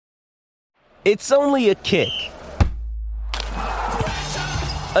It's only a kick,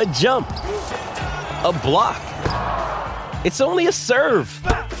 a jump, a block. It's only a serve.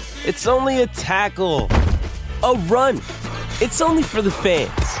 It's only a tackle, a run. It's only for the fans.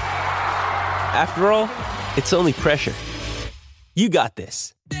 After all, it's only pressure. You got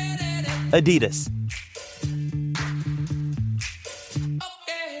this. Adidas.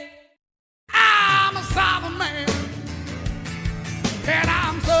 I'm a Southern man, and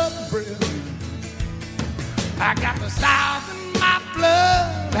I'm Southern bred. I got the South in my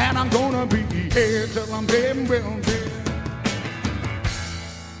blood, and I'm gonna be here till I'm dead and well dead.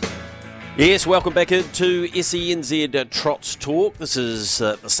 Yes, welcome back into SENZ Trots Talk. This is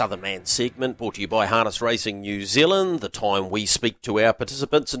the Southern Man segment brought to you by Harness Racing New Zealand, the time we speak to our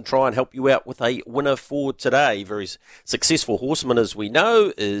participants and try and help you out with a winner for today. Very successful horseman, as we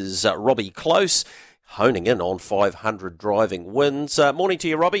know, is Robbie Close, honing in on 500 driving wins. Morning to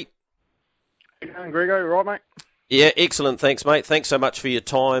you, Robbie. How you going, Grego? Right, mate? Yeah, excellent. Thanks, mate. Thanks so much for your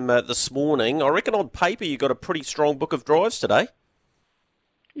time this morning. I reckon on paper you got a pretty strong book of drives today.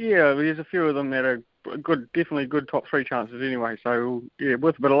 Yeah, there's a few of them that are good, definitely good top three chances anyway. So, yeah,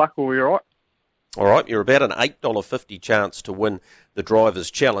 with a bit of luck, we'll be all right. All right, you're about an $8.50 chance to win the Drivers'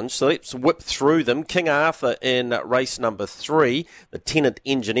 Challenge. So let's whip through them. King Arthur in race number 3, the Tennant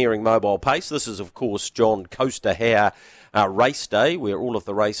Engineering Mobile Pace. This is, of course, John Coaster Howe race day, where all of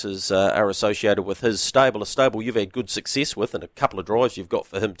the races are associated with his stable. A stable you've had good success with, and a couple of drives you've got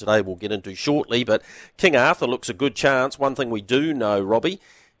for him today we'll get into shortly. But King Arthur looks a good chance. One thing we do know, Robbie,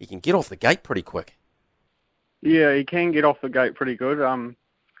 he can get off the gate pretty quick. Yeah, he can get off the gate pretty good.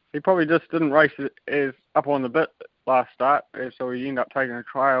 He probably just didn't race as up on the bit last start, so he ended up taking a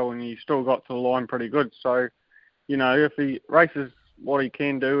trail, and he still got to the line pretty good. So, you know, if he races what he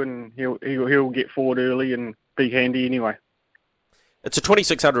can do, and he'll get forward early and be handy anyway. It's a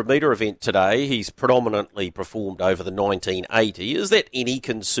 2,600 metre event today. He's predominantly performed over the 1980. Is that any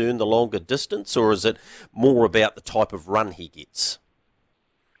concern, the longer distance, or is it more about the type of run he gets?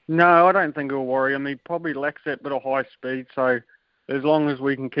 No, I don't think it'll worry him. He probably lacks that bit of high speed, so as long as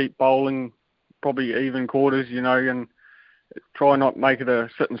we can keep bowling probably even quarters, you know, and try not make it a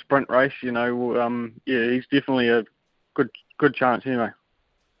sit and sprint race, you know, he's definitely a good chance anyway.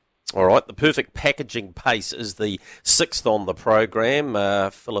 All right, the Perfect Packaging Pace is the 6th on the program.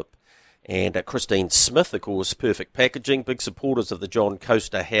 Philip and Christine Smith, of course, Perfect Packaging, big supporters of the John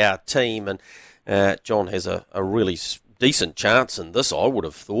Coaster Howe team, and John has a really decent chance in this, I would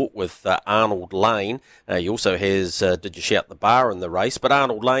have thought, with Arnold Lane. He also has Did You Shout the Bar in the race, but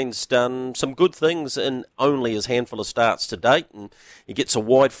Arnold Lane's done some good things in only his handful of starts to date, and he gets a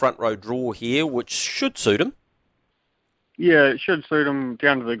wide front row draw here, which should suit him. Yeah, it should suit him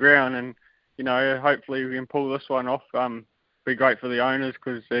down to the ground, and, you know, hopefully we can pull this one off. Be great for the owners,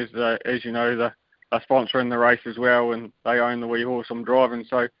 because as you know, they're sponsoring the race as well, and they own the wee horse I'm driving,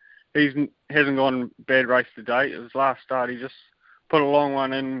 so he hasn't gone bad race to date. His last start, he just put a long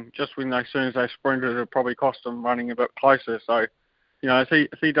one in just as soon as they sprinted. It probably cost him running a bit closer. So, you know,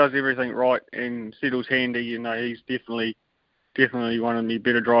 if he does everything right and settles handy, you know, he's definitely one of the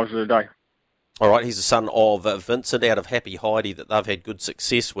better drivers of the day. All right, he's the son of Vincent out of Happy Heidi that they've had good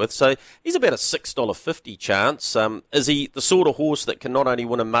success with. So he's about a $6.50 chance. Is he the sort of horse that can not only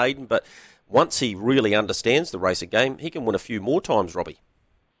win a maiden, but once he really understands the racing game, he can win a few more times, Robbie?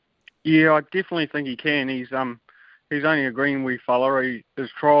 Yeah, I definitely think he can. He's only a green wee fella. His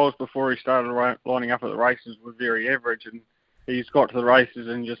trials before he started lining up at the races were very average, and he's got to the races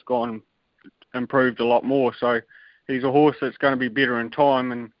and just improved a lot more. So he's a horse that's going to be better in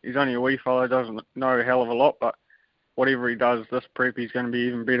time, and he's only a wee fella, doesn't know a hell of a lot, but whatever he does this prep, he's going to be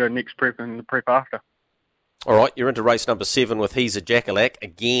even better next prep and the prep after. All right, you're into race number 7 with He's a Jackalack,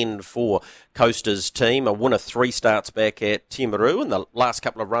 again for Coaster's team. A winner 3 starts back at Timaru, and the last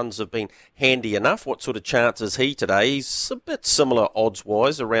couple of runs have been handy enough. What sort of chance is he today? He's a bit similar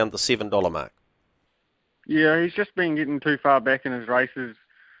odds-wise, around the $7 mark. Yeah, he's just been getting too far back in his races.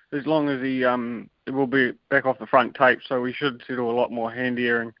 As long as he will be back off the front tape, so we should settle a lot more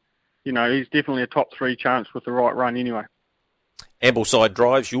handier. And, you know, he's definitely a top 3 chance with the right run anyway. Ambleside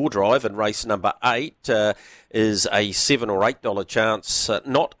Drives, your drive in race number 8, is a $7 or $8 chance.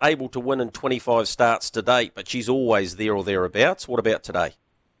 Not able to win in 25 starts to date, but she's always there or thereabouts. What about today?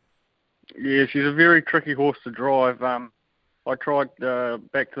 Yeah, she's a very tricky horse to drive. I tried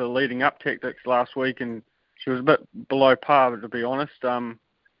back to the leading up tactics last week, and she was a bit below par, to be honest.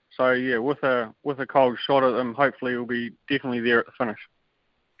 So yeah, with a cold shot at them, hopefully we'll be definitely there at the finish.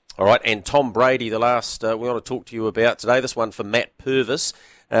 All right, and Tom Brady, the last we want to talk to you about today. This one for Matt Purvis.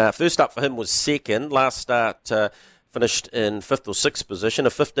 First up for him was second. Last start finished in 5th or 6th position, a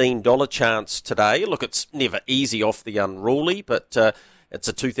 $15 chance today. Look, it's never easy off the unruly, but it's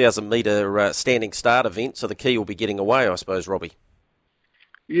a 2,000 metre standing start event, so the key will be getting away, I suppose, Robbie.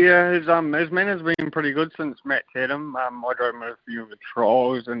 Yeah, his manner's been pretty good since Matt's had him. I drove him a few of the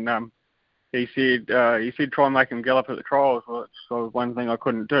trials, and he said try and make him gallop at the trials, which was one thing I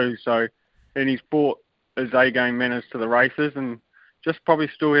couldn't do. So, and he's brought his A-game manners to the races, and just probably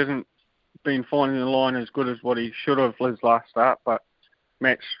still hasn't been finding the line as good as what he should have his last start. But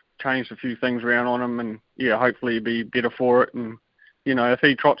Matt's changed a few things around on him, and yeah, hopefully he'll be better for it. And you know, if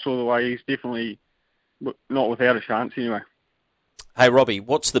he trots all the way, he's definitely not without a chance anyway. Hey, Robbie,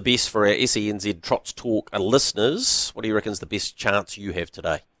 what's the best for our SENZ Trots Talk listeners? What do you reckon's the best chance you have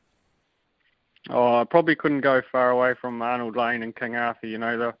today? Oh, I probably couldn't go far away from Arnold Lane and King Arthur. You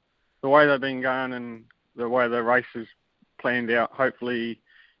know, the way they've been going and the way the race is planned out, hopefully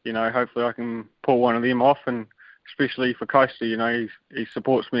I can pull one of them off, and especially for Coaster, you know, he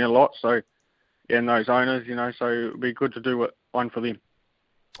supports me a lot, so, and those owners, you know, so it would be good to do one for them.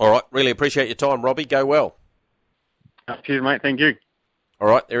 All right, really appreciate your time, Robbie. Go well. Cheers, mate. Thank you. All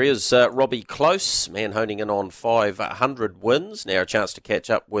right, there is Robbie Close, man honing in on 500 wins. Now a chance to catch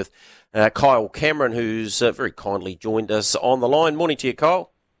up with Kyle Cameron, who's very kindly joined us on the line. Morning to you,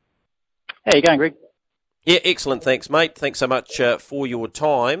 Kyle. How you going, Greg? Yeah, excellent. Thanks, mate. Thanks so much for your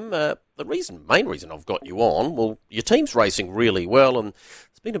time. The main reason I've got you on, well, your team's racing really well, and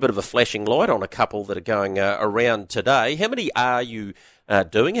there's been a bit of a flashing light on a couple that are going around today. How many are you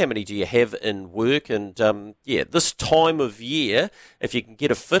doing? How many do you have in work? And, this time of year, if you can get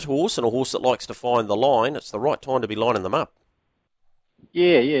a fit horse and a horse that likes to find the line, it's the right time to be lining them up.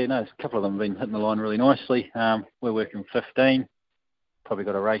 Yeah, no, a couple of them have been hitting the line really nicely. We're working 15. Probably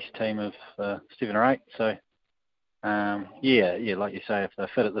got a race team of 7 or 8. So, like you say, if they're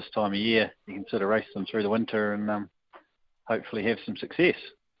fit at this time of year, you can sort of race them through the winter and hopefully have some success.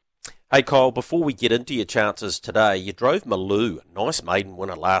 Hey, Kyle, before we get into your chances today, you drove Malou, a nice maiden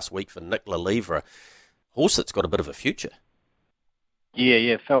winner last week for Nick Lelivre, a horse that's got a bit of a future.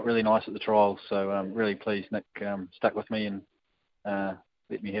 Yeah, felt really nice at the trials, so I'm really pleased Nick stuck with me and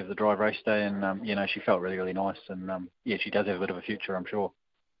let me have the drive race day, and she felt really, really nice, and she does have a bit of a future, I'm sure.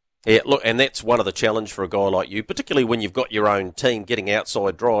 Yeah, look, and that's one of the challenge for a guy like you, particularly when you've got your own team getting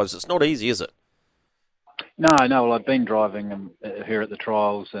outside drives. It's not easy, is it? No, well, I'd been driving her at the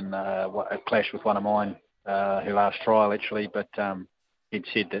trials, and a clash with one of mine, her last trial actually, but he'd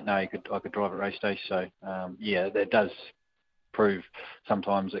said that no, I could drive at race day, so that does prove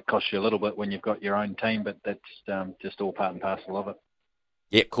sometimes it costs you a little bit when you've got your own team, but that's just all part and parcel of it.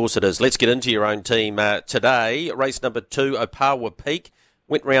 Yeah, of course it is. Let's get into your own team today. Race number 2, Opawa Peak.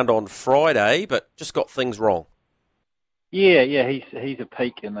 Went round on Friday, but just got things wrong. Yeah, he's a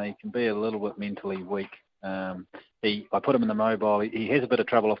peak, and he can be a little bit mentally weak. I put him in the mobile. He has a bit of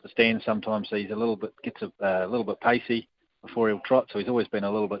trouble off the stand sometimes, so he's gets a little bit pacey before he'll trot. So he's always been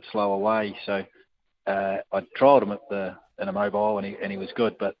a little bit slow away. So I trialled him in a mobile, and he was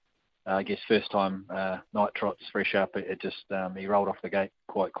good, but I guess first time night trots fresh up, it just he rolled off the gate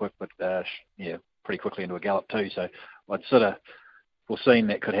quite quick, but pretty quickly into a gallop too. So I'd sort of foreseen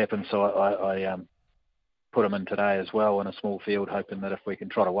that could happen. So I put him in today as well in a small field, hoping that if we can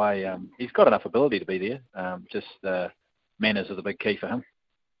trot away, he's got enough ability to be there. Just manners are the big key for him.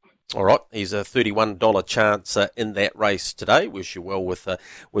 All right, he's a $31 chance in that race today. Wish you well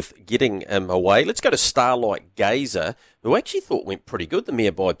with getting him away. Let's go to Starlight Gazer, who I actually thought went pretty good, the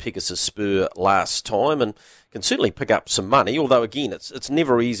mare by Pegasus Spur last time, and can certainly pick up some money, although, again, it's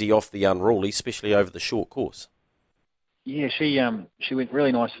never easy off the unruly, especially over the short course. Yeah, she went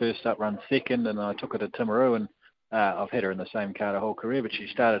really nice first up, run second, and I took her to Timaru, and I've had her in the same car her whole career, but she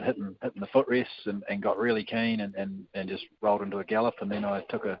started hitting the footrests and got really keen and just rolled into a gallop, and then I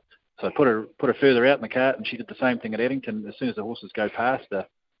took her. So I put her further out in the cart, and she did the same thing at Addington. As soon as the horses go past her,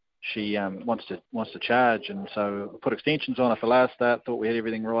 she wants to charge, and so I put extensions on her for last start. Thought we had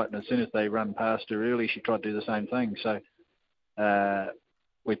everything right, and as soon as they run past her early, she tried to do the same thing. So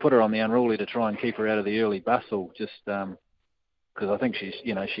we put her on the unruly to try and keep her out of the early bustle, just because I think she's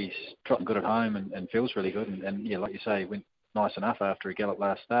trotting good at home and feels really good, and like you say, went nice enough after a gallop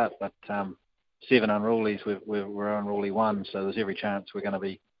last start. But 7 unrulies, we're unruly 1, so there's every chance we're going to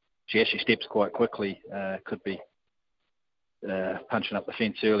be. She actually steps quite quickly, could be punching up the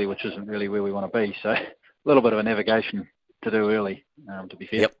fence early, which isn't really where we want to be. So a little bit of a navigation to do early, to be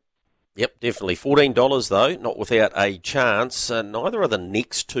fair. Yep, definitely. $14 though, not without a chance. Neither are the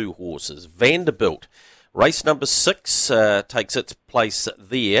next 2 horses. Vanderbilt, race number 6, takes its place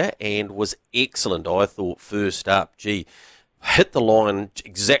there and was excellent, I thought, first up. Gee, hit the line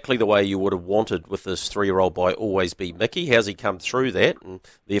exactly the way you would have wanted with this 3-year-old by Always Be Mickey. How's he come through that? And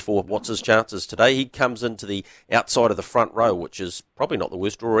therefore, what's his chances today? He comes into the outside of the front row, which is probably not the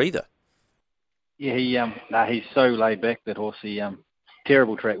worst draw either. Yeah, he's so laid back, that horse. He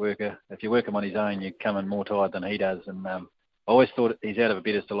terrible track worker. If you work him on his own, you come in more tired than he does. And I always thought he's out of a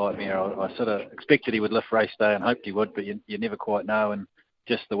Bettor's Delight mare. I sort of expected he would lift race day and hoped he would, but you never quite know. And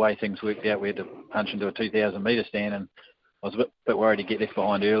just the way things worked out, we had to punch into a 2,000 metre stand, and I was a bit worried he'd get left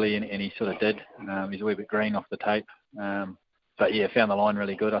behind early, and he sort of did. He's a wee bit green off the tape. But yeah, found the line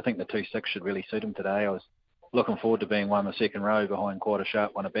really good. I think the 2-6 should really suit him today. I was looking forward to being one in the second row behind quite a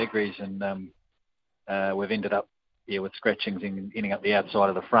sharp one of Bagries, and we've ended up with scratchings and ending up the outside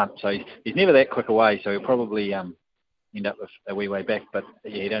of the front. So he's never that quick away, so he'll probably end up with a wee way back. But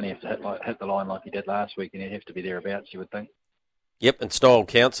yeah, he'd only have to hit the line like he did last week, and he'd have to be thereabouts, you would think. Yep, and Style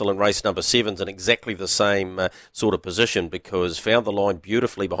Council in race number 7's in exactly the same sort of position, because found the line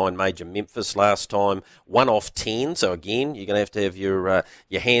beautifully behind Major Memphis last time, 1 off 10. So again, you're going to have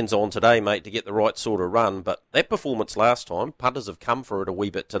your hands on today, mate, to get the right sort of run. But that performance last time, punters have come for it a wee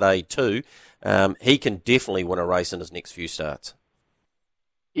bit today too. He can definitely win a race in his next few starts.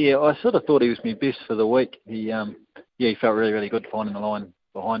 Yeah, I sort of thought he was my best for the week. He felt really, really good finding the line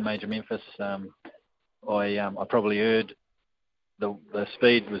behind Major Memphis. I probably heard the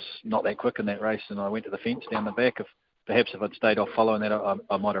speed was not that quick in that race, and I went to the fence down the back. Perhaps if I'd stayed off following that,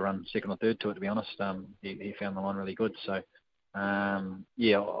 I might have run second or third to it, to be honest. He found the line really good. So,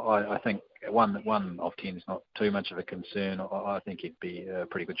 I think 1 off 10 is not too much of a concern. I think it'd be a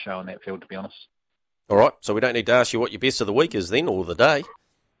pretty good show in that field, to be honest. All right, so we don't need to ask you what your best of the week is then, or the day.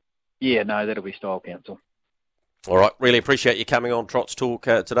 Yeah, no, that'll be Style Council. All right, really appreciate you coming on Trots Talk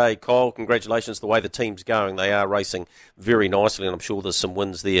today, Kyle. Congratulations the way the team's going. They are racing very nicely, and I'm sure there's some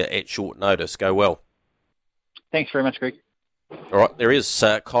wins there at short notice. Go well. Thanks very much, Greg. All right, there is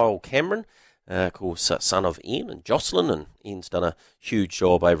Kyle Cameron, of course, son of Ian and Jocelyn, and Ian's done a huge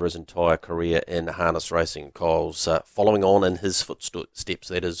job over his entire career in harness racing. Kyle's following on in his footsteps,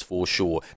 that is for sure.